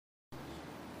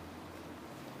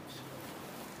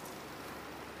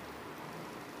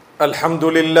الحمد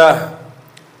لله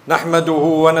نحمده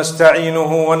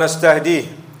ونستعينه ونستهديه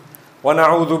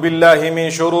ونعوذ بالله من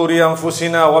شرور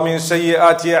أنفسنا ومن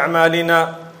سيئات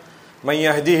أعمالنا من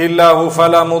يهده الله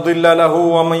فلا مضل له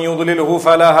ومن يضلله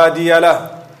فلا هادي له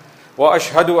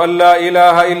وأشهد أن لا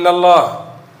إله إلا الله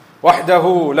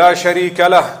وحده لا شريك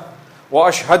له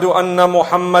وأشهد أن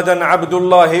محمدا عبد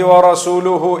الله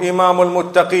ورسوله إمام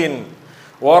المتقين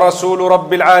ورسول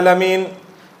رب العالمين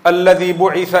الذي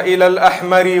بعث إلى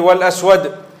الأحمر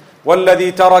والأسود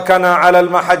والذي تركنا على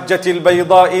المحجة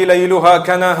البيضاء ليلها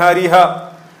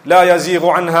كنهارها لا يزيغ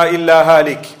عنها إلا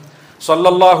هالك صلى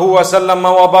الله وسلم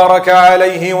وبارك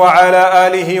عليه وعلى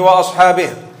آله وأصحابه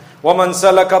ومن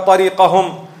سلك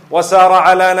طريقهم وسار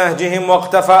على نهجهم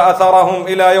واقتفى أثرهم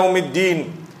إلى يوم الدين.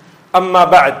 أما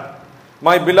بعد,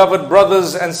 my beloved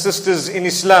brothers and sisters in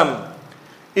Islam,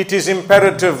 it is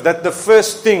imperative that the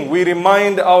first thing we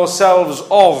remind ourselves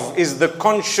of is the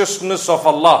consciousness of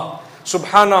Allah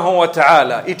subhanahu wa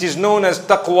ta'ala. It is known as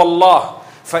Taqwa Allah.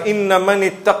 فَإِنَّ مَنِ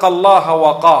اتَّقَى اللَّهَ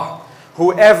وَقَاهُ.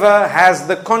 Whoever has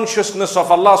the consciousness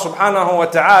of Allah subhanahu wa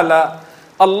ta'ala,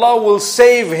 Allah will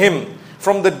save him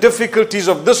from the difficulties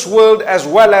of this world as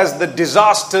well as the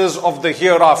disasters of the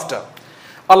hereafter.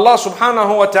 Allah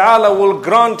subhanahu wa ta'ala will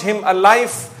grant him a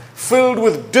life filled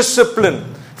with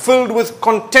discipline, filled with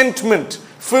contentment,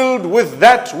 filled with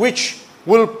that which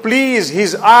will please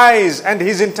his eyes and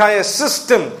his entire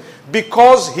system,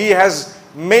 because he has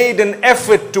made an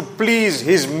effort to please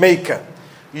his maker.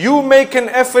 You make an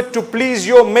effort to please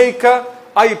your maker,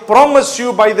 I promise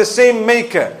you by the same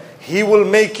maker, he will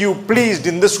make you pleased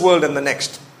in this world and the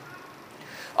next.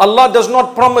 Allah does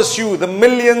not promise you the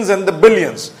millions and the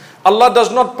billions. Allah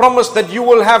does not promise that you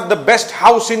will have the best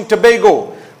house in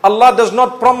Tobago. Allah does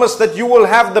not promise that you will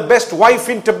have the best wife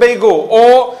in Tobago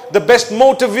or the best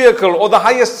motor vehicle or the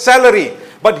highest salary.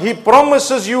 But He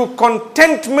promises you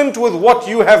contentment with what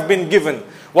you have been given.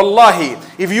 Wallahi,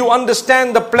 if you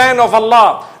understand the plan of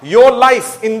Allah, your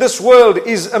life in this world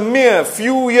is a mere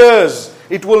few years.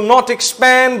 It will not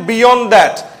expand beyond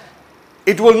that.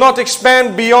 It will not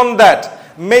expand beyond that.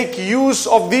 Make use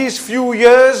of these few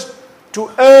years to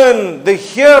earn the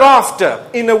hereafter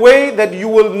in a way that you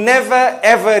will never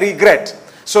ever regret.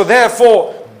 So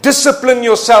therefore, discipline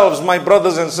yourselves, my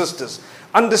brothers and sisters.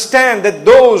 Understand that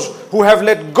those who have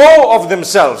let go of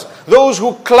themselves, those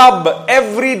who club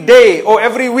every day or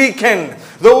every weekend,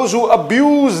 those who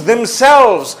abuse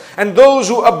themselves and those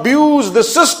who abuse the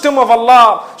system of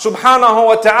Allah subhanahu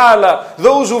wa ta'ala,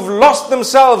 those who've lost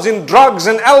themselves in drugs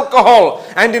and alcohol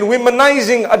and in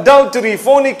womanizing, adultery,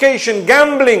 fornication,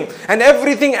 gambling and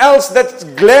everything else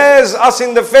that glares us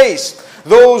in the face,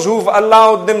 those who've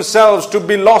allowed themselves to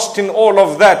be lost in all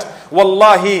of that,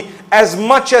 wallahi, as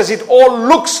much as it all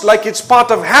looks like it's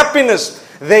part of happiness,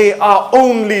 they are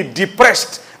only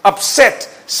depressed, upset,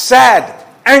 sad,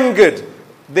 angered.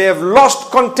 They have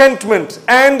lost contentment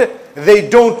and they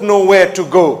don't know where to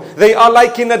go. They are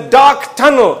like in a dark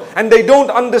tunnel and they don't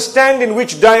understand in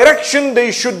which direction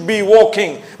they should be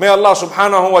walking. May Allah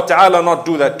subhanahu wa ta'ala not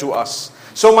do that to us.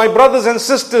 So my brothers and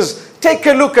sisters, take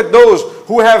a look at those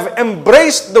who have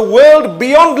embraced the world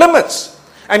beyond limits,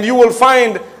 and you will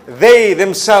find they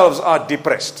themselves are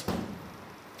depressed.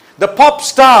 The pop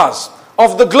stars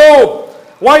of the globe,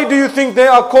 why do you think they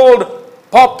are called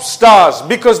pop stars?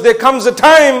 Because there comes a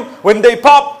time when they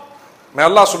pop. May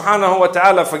Allah subhanahu wa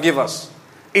ta'ala forgive us.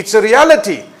 It's a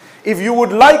reality. If you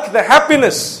would like the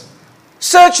happiness,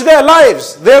 search their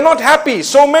lives. They are not happy.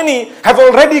 So many have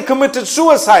already committed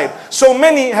suicide. So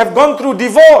many have gone through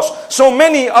divorce. So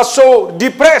many are so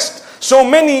depressed. So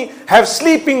many have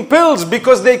sleeping pills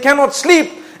because they cannot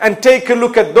sleep. And take a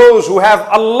look at those who have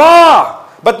Allah,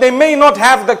 but they may not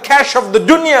have the cash of the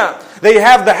dunya. They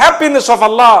have the happiness of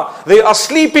Allah. They are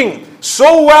sleeping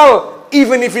so well,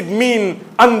 even if it means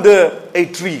under a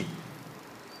tree.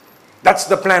 That's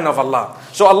the plan of Allah.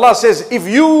 So Allah says, if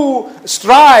you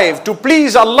strive to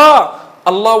please Allah,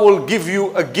 Allah will give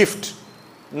you a gift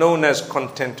known as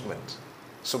contentment.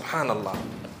 Subhanallah.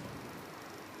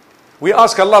 We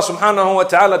ask Allah subhanahu wa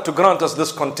ta'ala to grant us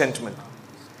this contentment.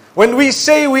 When we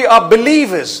say we are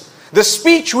believers, the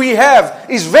speech we have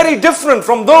is very different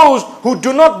from those who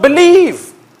do not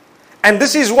believe. And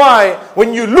this is why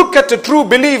when you look at a true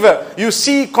believer, you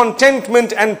see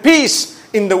contentment and peace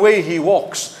in the way he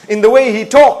walks, in the way he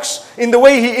talks, in the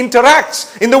way he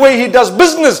interacts, in the way he does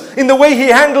business, in the way he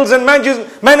handles and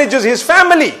manages his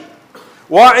family.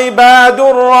 وَعِبَادُ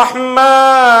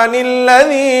الرَّحْمَنِ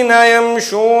الَّذِينَ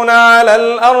يَمْشُونَ عَلَى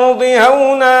الْأَرْضِ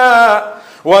هَوْنًا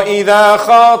وَإِذَا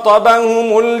خَاطَبَهُمُ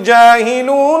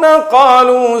الْجَاهِلُونَ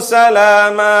قَالُوا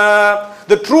سَلَامًا.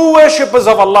 The true worshippers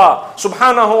of Allah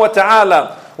subhanahu wa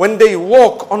ta'ala, when they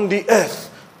walk on the earth,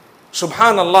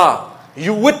 subhanallah,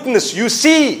 you witness, you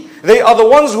see, they are the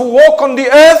ones who walk on the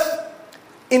earth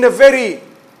in a very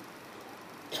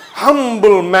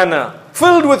humble manner,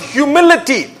 filled with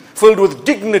humility, filled with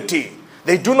dignity.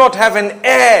 They do not have an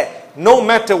air, no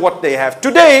matter what they have.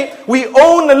 Today, we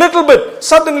own a little bit.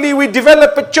 Suddenly, we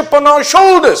develop a chip on our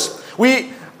shoulders.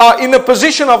 We are in a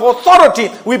position of authority.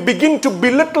 We begin to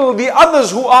belittle the others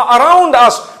who are around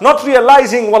us, not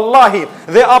realizing, wallahi,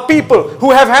 there are people who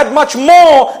have had much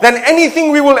more than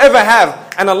anything we will ever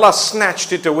have, and Allah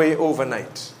snatched it away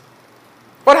overnight.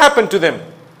 What happened to them?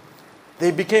 They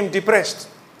became depressed.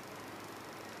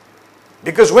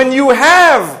 Because when you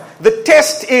have, the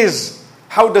test is,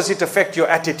 how does it affect your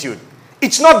attitude?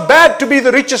 It's not bad to be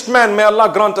the richest man. May Allah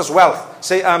grant us wealth.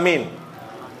 Say Ameen.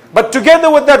 But together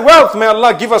with that wealth, may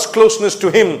Allah give us closeness to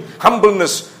Him,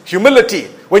 humbleness, humility.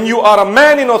 When you are a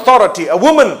man in authority, a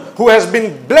woman who has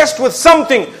been blessed with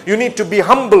something, you need to be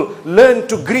humble. Learn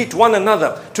to greet one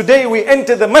another. Today we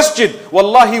enter the masjid.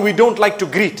 Wallahi, we don't like to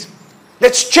greet.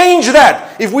 Let's change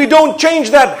that. If we don't change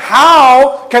that,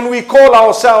 how can we call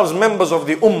ourselves members of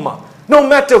the ummah? No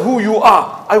matter who you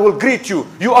are, I will greet you.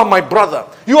 You are my brother.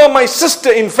 You are my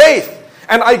sister in faith.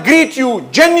 And I greet you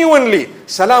genuinely.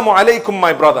 Salamu alaykum,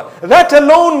 my brother. That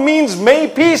alone means may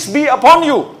peace be upon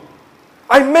you.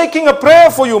 I'm making a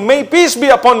prayer for you. May peace be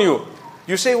upon you.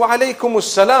 You say, wa alaykumus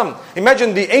salam.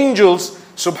 Imagine the angels,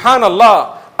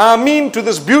 subhanallah, Ameen to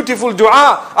this beautiful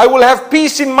dua. I will have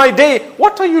peace in my day.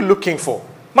 What are you looking for?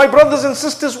 My brothers and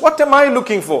sisters, what am I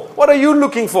looking for? What are you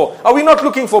looking for? Are we not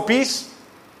looking for peace?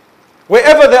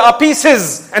 Wherever there are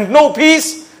pieces and no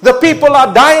peace, the people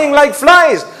are dying like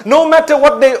flies. No matter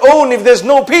what they own, if there's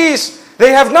no peace,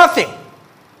 they have nothing.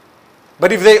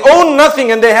 But if they own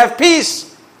nothing and they have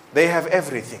peace, they have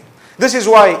everything. This is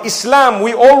why Islam,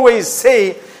 we always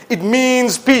say, it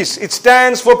means peace. It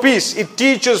stands for peace. It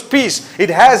teaches peace. It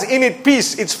has in it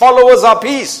peace. Its followers are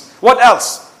peace. What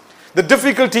else? The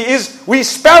difficulty is we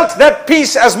spelt that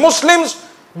peace as Muslims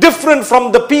different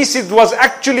from the peace it was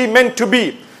actually meant to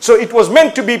be. So it was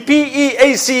meant to be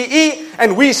P-E-A-C-E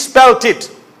and we spelt it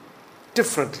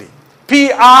differently.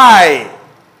 P-I-E-C-E.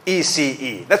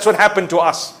 That's what happened to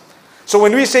us. So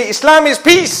when we say Islam is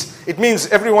peace, it means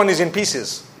everyone is in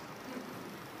pieces.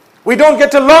 We don't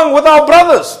get along with our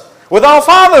brothers, with our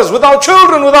fathers, with our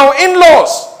children, with our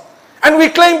in-laws. And we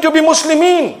claim to be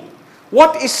Muslimin.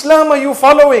 What Islam are you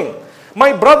following?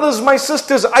 My brothers, my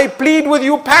sisters, I plead with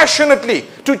you passionately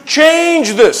to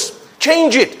change this.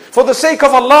 Change it for the sake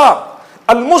of Allah.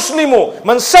 Al-Muslimu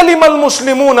man salima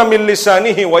al-Muslimuna min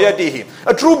lisanihi wa yadihi.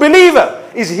 A true believer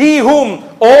is he whom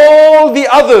all the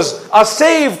others are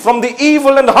saved from the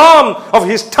evil and harm of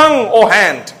his tongue or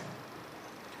hand.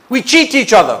 We cheat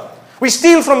each other. We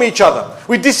steal from each other.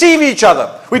 We deceive each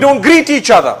other. We don't greet each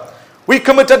other. We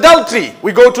commit adultery.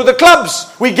 We go to the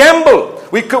clubs. We gamble.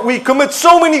 We commit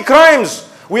so many crimes.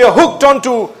 We are hooked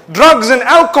onto drugs and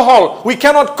alcohol. We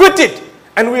cannot quit it.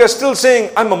 And we are still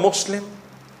saying, I'm a Muslim.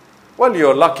 Well,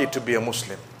 you're lucky to be a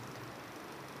Muslim.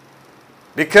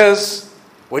 Because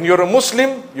when you're a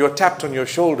Muslim, you're tapped on your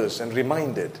shoulders and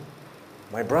reminded,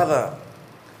 my brother,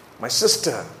 my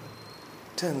sister,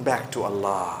 turn back to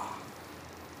Allah.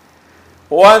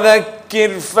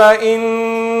 وَذَكِّرْ فَإِنَّ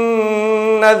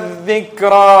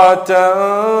الذِّكْرَى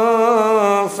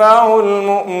تَنْفَعُ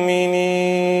الْمُؤْمِنِينَ.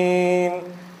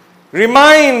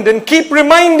 Remind and keep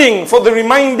reminding, for the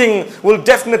reminding will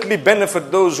definitely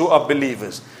benefit those who are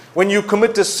believers. When you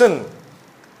commit a sin,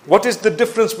 what is the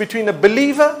difference between a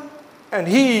believer and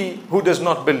he who does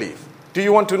not believe? Do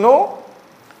you want to know?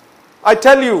 I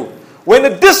tell you, when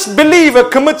a disbeliever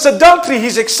commits adultery,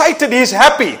 he's excited, he's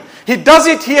happy. He does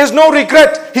it, he has no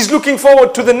regret. He's looking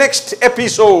forward to the next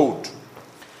episode.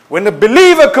 When a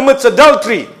believer commits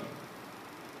adultery,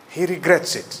 he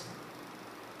regrets it.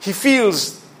 He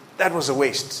feels that was a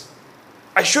waste.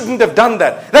 I shouldn't have done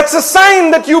that. That's a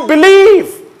sign that you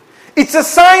believe. It's a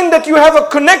sign that you have a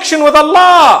connection with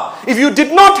Allah. If you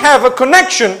did not have a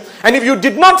connection and if you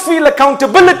did not feel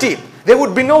accountability, there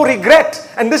would be no regret.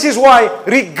 And this is why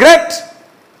regret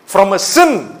from a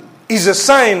sin is a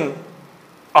sign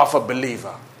of a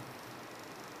believer.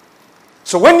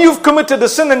 So when you've committed a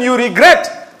sin and you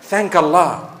regret, thank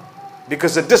Allah.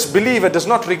 Because a disbeliever does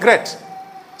not regret.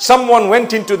 Someone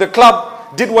went into the club,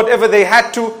 did whatever they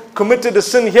had to, committed a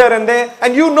sin here and there,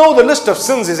 and you know the list of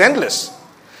sins is endless.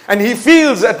 And he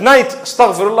feels at night,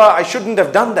 astaghfirullah, I shouldn't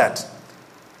have done that.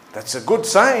 That's a good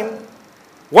sign.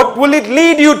 What will it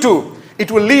lead you to? It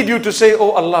will lead you to say,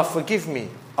 oh Allah, forgive me.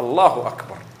 Allahu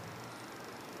Akbar.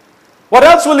 What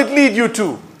else will it lead you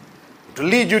to? It will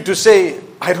lead you to say,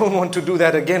 I don't want to do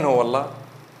that again, oh Allah.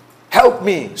 help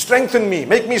me, strengthen me,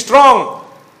 make me strong.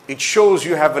 It shows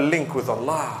you have a link with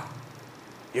Allah.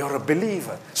 You're a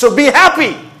believer. So be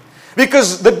happy,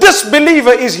 because the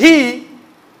disbeliever is he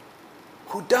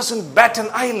who doesn't bat an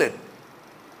eyelid.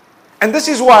 And this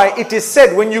is why it is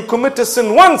said, when you commit a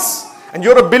sin once and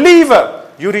you're a believer,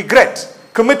 you regret.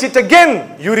 Commit it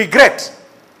again, you regret.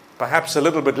 Perhaps a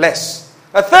little bit less.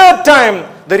 A third time,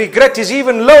 the regret is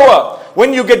even lower.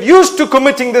 When you get used to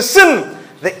committing the sin,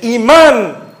 the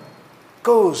iman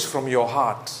goes from your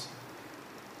heart.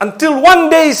 Until one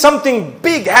day something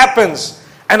big happens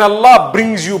and Allah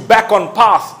brings you back on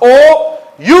path. Or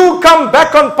you come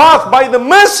back on path by the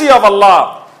mercy of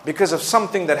Allah, because of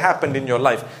something that happened in your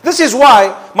life. This is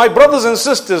why, my brothers and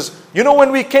sisters, you know,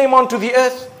 when we came onto the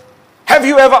earth, have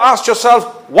you ever asked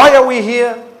yourself, why are we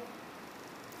here?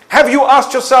 Have you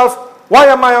asked yourself, why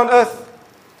am I on earth?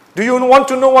 Do you want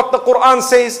to know what the Quran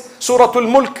says? Surah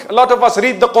Al-Mulk. A lot of us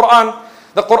read the Quran.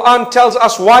 The Quran tells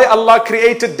us why Allah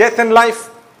created death and life.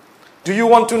 Do you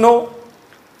want to know?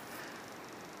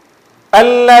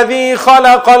 الذي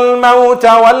خلق الموت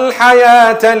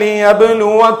والحياة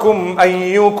ليبلوكم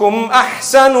أيكم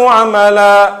أحسن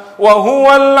عملا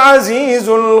وهو العزيز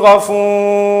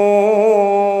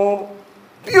الغفور.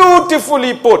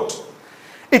 Beautifully put.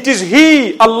 It is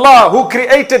He, Allah, who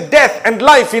created death and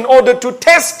life in order to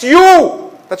test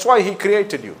you. That's why He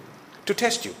created you, to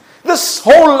test you. This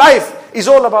whole life is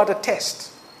all about a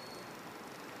test.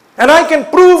 And I can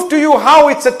prove to you how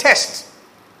it's a test.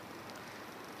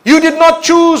 You did not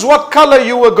choose what color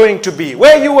you were going to be,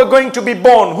 where you were going to be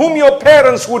born, whom your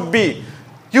parents would be.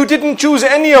 You didn't choose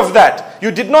any of that. You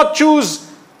did not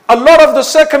choose a lot of the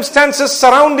circumstances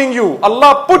surrounding you.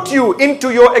 Allah put you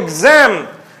into your exam.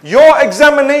 Your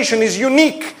examination is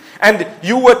unique. And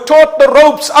you were taught the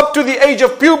ropes up to the age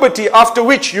of puberty, after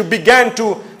which you began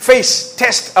to face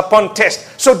test upon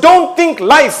test. So don't think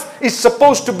life is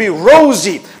supposed to be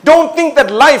rosy. Don't think that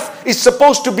life is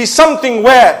supposed to be something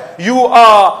where you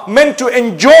are meant to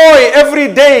enjoy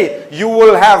every day. You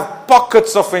will have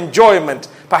pockets of enjoyment.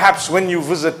 Perhaps when you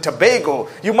visit Tobago,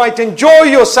 you might enjoy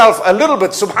yourself a little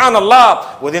bit,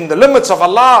 subhanallah, within the limits of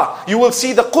Allah. You will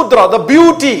see the qudra, the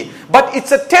beauty. But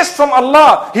it's a test from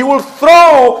Allah. He will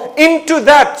throw into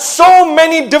that so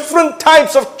many different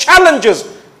types of challenges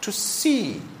to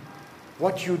see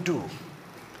what you do.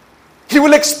 He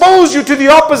will expose you to the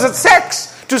opposite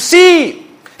sex to see.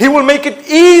 He will make it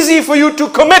easy for you to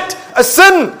commit a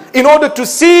sin in order to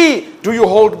see, do you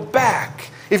hold back?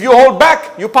 If you hold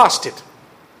back, you passed it.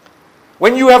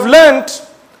 When you have learnt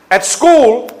at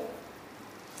school,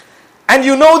 and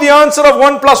you know the answer of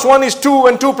 1 + 1 is 2,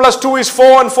 and 2 + 2 is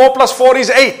 4, and 4 + 4 is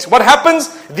 8. What happens?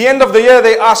 At the end of the year,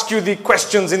 they ask you the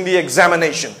questions in the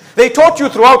examination. They taught you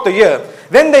throughout the year.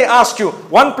 Then they ask you,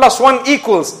 1 + 1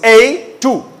 equals A,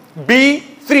 2, B,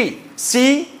 3,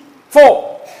 C,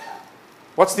 4.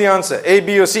 What's the answer? A,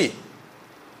 B, or C?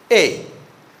 A.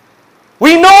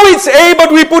 We know it's A,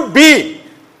 but we put B.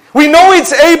 We know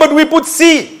it's A, but we put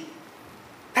C.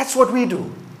 That's what we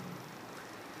do.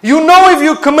 You know if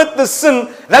you commit the sin,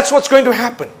 that's what's going to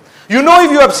happen. You know if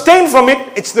you abstain from it,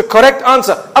 it's the correct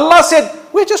answer. Allah said,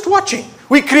 we're just watching.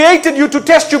 We created you to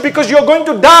test you because you're going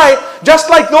to die just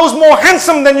like those more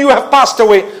handsome than you have passed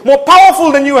away, more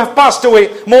powerful than you have passed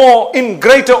away, more in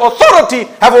greater authority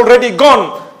have already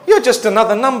gone. You're just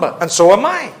another number, and so am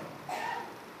I.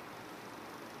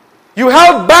 You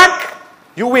held back,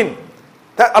 you win.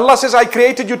 That Allah says, I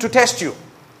created you to test you.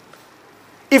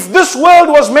 If this world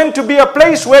was meant to be a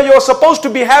place where you're supposed to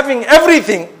be having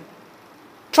everything,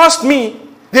 trust me,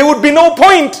 there would be no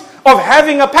point of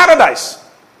having a paradise.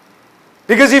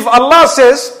 Because if Allah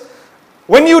says,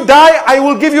 when you die, I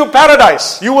will give you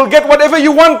paradise, you will get whatever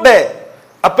you want there,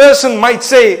 a person might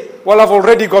say, well, I've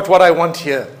already got what I want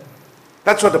here.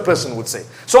 That's what a person would say.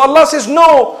 So Allah says,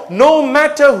 no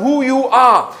matter who you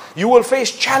are, you will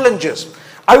face challenges.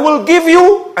 I will give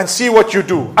you and see what you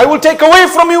do. I will take away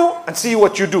from you and see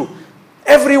what you do.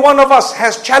 Every one of us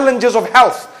has challenges of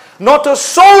health. Not a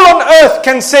soul on earth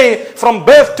can say from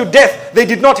birth to death they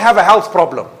did not have a health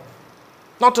problem.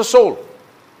 Not a soul.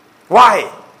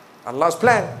 Why? Allah's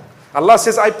plan. Allah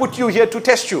says, I put you here to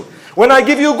test you. When I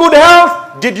give you good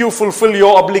health, did you fulfill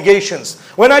your obligations?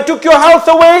 When I took your health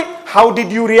away, how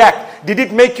did you react? Did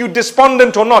it make you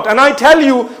despondent or not? And I tell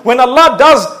you, when Allah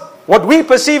does what we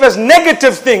perceive as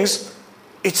negative things,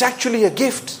 it's actually a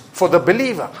gift for the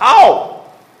believer. How?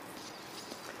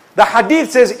 The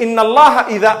hadith says, Inna Allah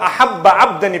idha ahabba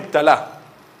abdan ibtalah.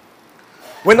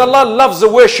 When Allah loves a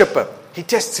worshipper, He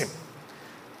tests him.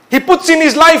 He puts in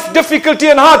his life difficulty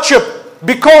and hardship,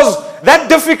 because that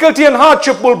difficulty and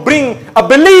hardship will bring a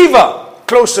believer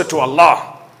closer to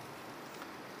Allah.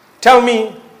 Tell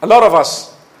me, a lot of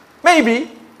us,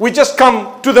 maybe we just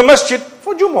come to the masjid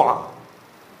for Jumu'ah.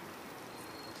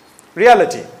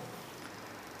 Reality.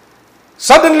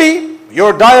 Suddenly,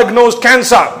 you're diagnosed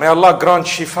cancer. May Allah grant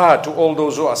shifa to all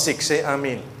those who are sick. Say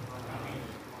Ameen.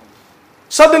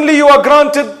 Suddenly you are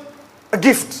granted a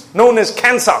gift known as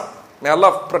cancer. May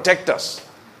Allah protect us.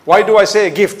 Why do I say a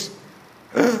gift?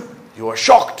 You are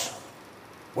shocked.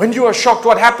 When you are shocked,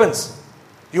 what happens?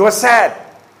 You are sad.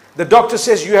 The doctor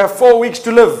says you have 4 weeks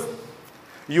to live.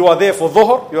 You are there for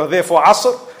Dhuhr, you are there for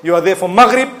Asr, you are there for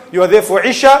Maghrib, you are there for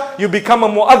Isha, you become a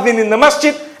muadhin in the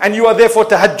masjid, and you are there for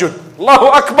Tahajjud. Allahu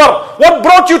Akbar. What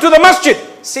brought you to the masjid?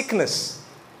 Sickness.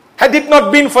 Had it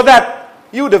not been for that,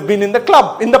 you would have been in the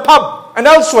club, in the pub, and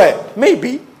elsewhere.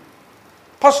 Maybe.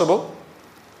 Possible.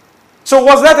 So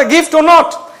was that a gift or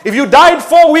not? If you died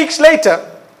 4 weeks later,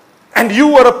 and you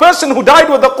were a person who died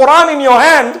with the Quran in your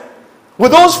hand,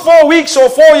 with those 4 weeks or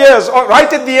 4 years, or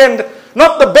right at the end,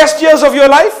 not the best years of your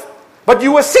life, but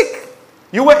you were sick,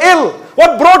 you were ill.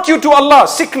 What brought you to Allah?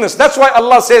 Sickness. That's why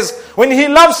Allah says, when He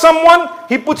loves someone,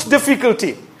 He puts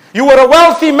difficulty. You were a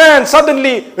wealthy man,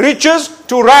 suddenly riches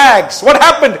to rags. What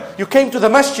happened? You came to the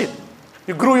masjid.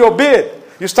 You grew your beard.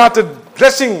 You started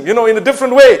dressing, in a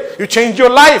different way. You changed your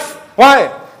life. Why?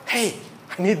 Hey,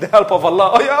 I need the help of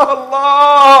Allah. Oh, Ya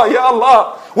Allah, Ya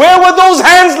Allah. Where were those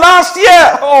hands last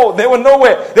year? Oh, they were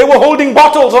nowhere. They were holding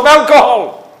bottles of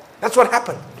alcohol. That's what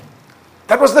happened.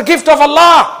 That was the gift of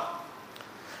Allah.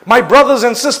 My brothers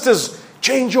and sisters,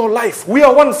 change your life. We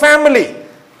are one family.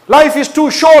 Life is too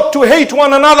short to hate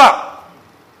one another.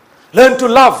 Learn to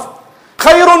love.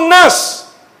 Khairun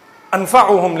nas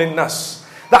anfa'uhum linnas.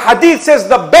 The hadith says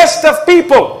the best of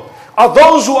people are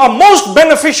those who are most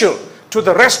beneficial to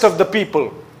the rest of the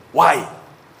people. Why?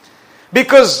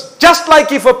 Because just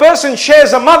like if a person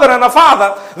shares a mother and a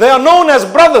father, they are known as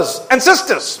brothers and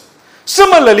sisters.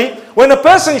 Similarly, when a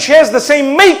person shares the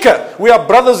same maker, we are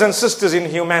brothers and sisters in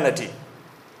humanity.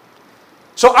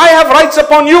 So I have rights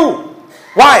upon you.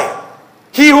 Why?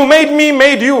 He who made me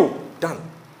made you. Done.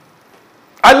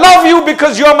 I love you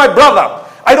because you are my brother.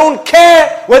 I don't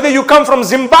care whether you come from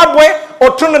Zimbabwe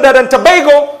or Trinidad and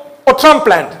Tobago or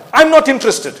Trumpland. I'm not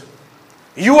interested.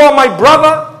 You are my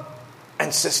brother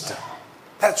and sister.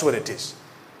 That's what it is.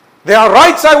 There are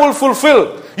rights I will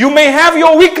fulfill. You may have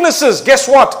your weaknesses. Guess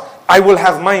what? I will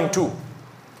have mine too.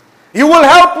 You will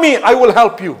help me, I will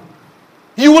help you.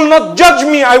 You will not judge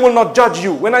me, I will not judge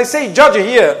you. When I say judge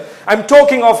here, I'm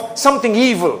talking of something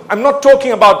evil. I'm not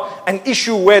talking about an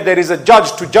issue where there is a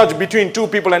judge to judge between two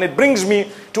people. And it brings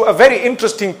me to a very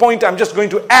interesting point. I'm just going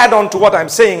to add on to what I'm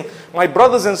saying. My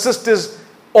brothers and sisters,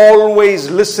 always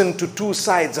listen to two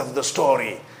sides of the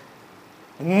story.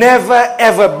 Never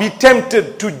ever be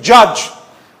tempted to judge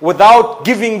without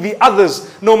giving the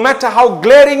others, no matter how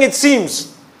glaring it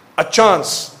seems, a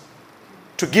chance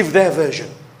to give their version.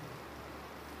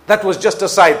 That was just a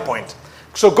side point.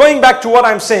 So going back to what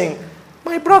I'm saying,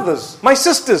 my brothers, my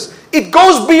sisters, it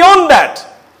goes beyond that.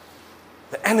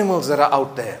 The animals that are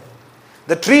out there,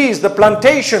 the trees, the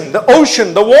plantation, the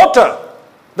ocean, the water,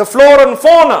 the flora and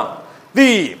fauna,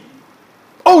 the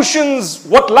oceans,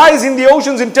 what lies in the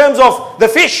oceans in terms of the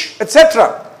fish,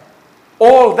 etc.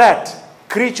 All that,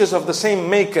 creatures of the same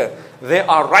maker, there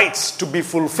are rights to be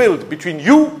fulfilled between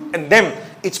you and them.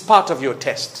 It's part of your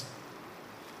test.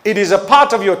 It is a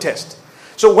part of your test.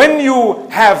 So when you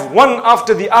have one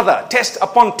after the other, test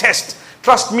upon test,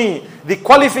 trust me, the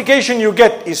qualification you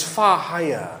get is far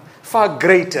higher, far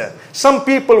greater. Some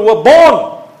people were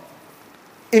born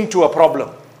into a problem.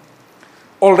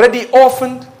 Already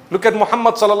orphaned. Look at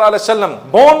Muhammad sallallahu alaihi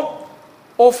wasallam, born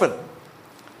orphan.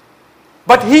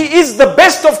 But he is the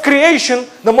best of creation,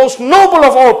 the most noble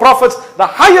of all prophets, the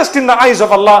highest in the eyes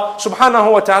of Allah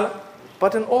subhanahu wa ta'ala,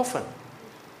 but an orphan.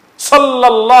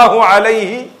 Sallallahu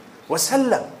alayhi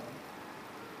wasallam.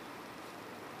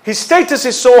 His status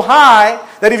is so high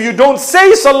that if you don't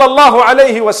say sallallahu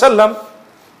alayhi wasallam,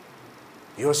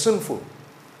 you're sinful.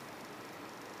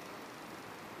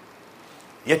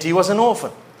 Yet he was an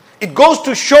orphan. It goes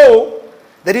to show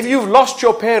that if you've lost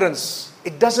your parents,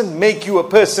 it doesn't make you a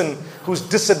person who's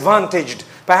disadvantaged.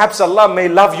 Perhaps Allah may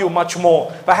love you much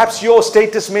more. Perhaps your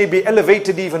status may be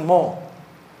elevated even more.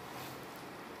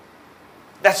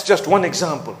 That's just one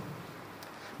example.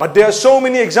 But there are so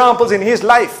many examples in his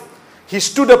life. He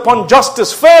stood upon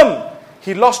justice firm.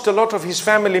 He lost a lot of his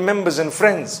family members and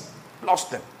friends.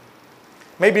 Lost them.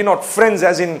 Maybe not friends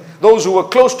as in those who were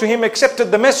close to him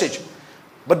accepted the message.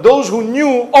 But those who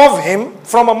knew of him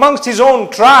from amongst his own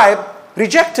tribe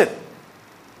rejected.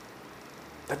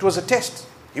 That was a test.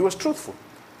 He was truthful.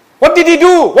 What did he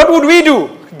do? What would we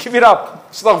do? Give it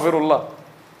up. Astaghfirullah.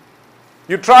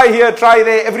 You try here, try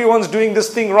there, everyone's doing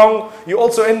this thing wrong. You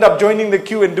also end up joining the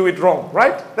queue and do it wrong,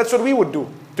 right? That's what we would do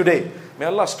today. May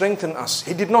Allah strengthen us.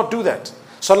 He did not do that.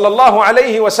 Sallallahu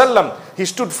alayhi wasallam, he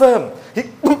stood firm.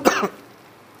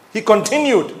 He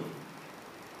continued.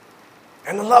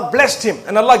 And Allah blessed him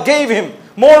and Allah gave him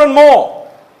more and more,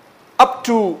 up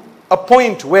to a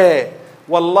point where,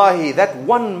 wallahi, that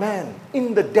one man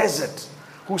in the desert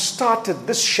who started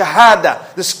this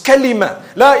shahada, this kalima,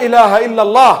 la ilaha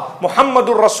illallah,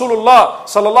 Muhammadur Rasulullah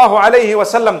sallallahu alayhi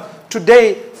wasallam,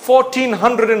 today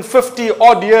 1450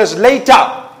 odd years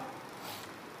later,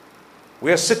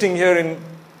 we are sitting here in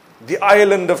the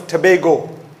island of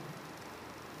Tobago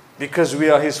because we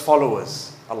are his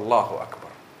followers. Allahu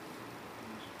Akbar.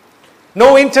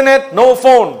 No internet, no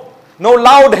phone, no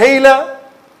loud hailer,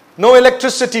 no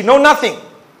electricity, no nothing.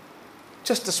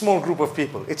 Just a small group of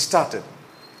people. It started.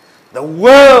 The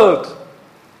world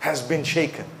has been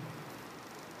shaken.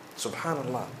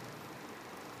 Subhanallah.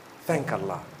 Thank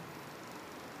Allah.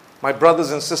 My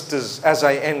brothers and sisters, as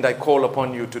I end, I call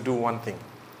upon you to do one thing.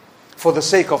 For the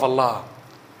sake of Allah,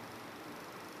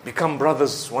 become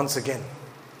brothers once again.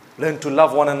 Learn to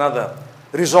love one another.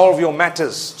 Resolve your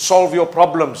matters. Solve your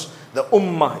problems. The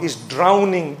ummah is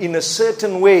drowning in a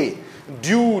certain way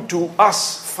due to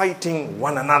us fighting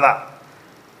one another.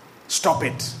 Stop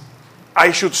it.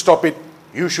 I should stop it.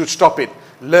 You should stop it.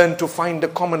 Learn to find the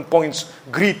common points.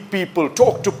 Greet people.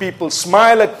 Talk to people.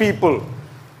 Smile at people.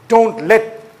 Don't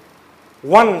let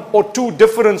one or two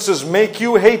differences make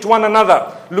you hate one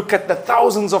another. Look at the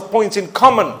thousands of points in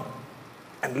common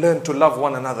and learn to love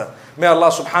one another. May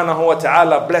Allah subhanahu wa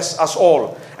ta'ala bless us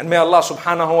all. And may Allah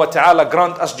subhanahu wa ta'ala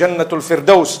grant us Jannatul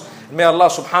Firdaus. May Allah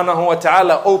subhanahu wa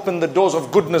ta'ala open the doors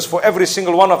of goodness for every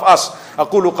single one of us.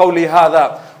 أقول قولي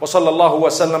هذا وصلى الله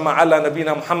وسلم على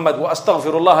نبينا محمد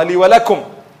وأستغفر الله لي ولكم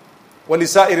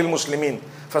ولسائر المسلمين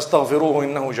فاستغفروه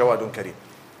إنه جواد كريم.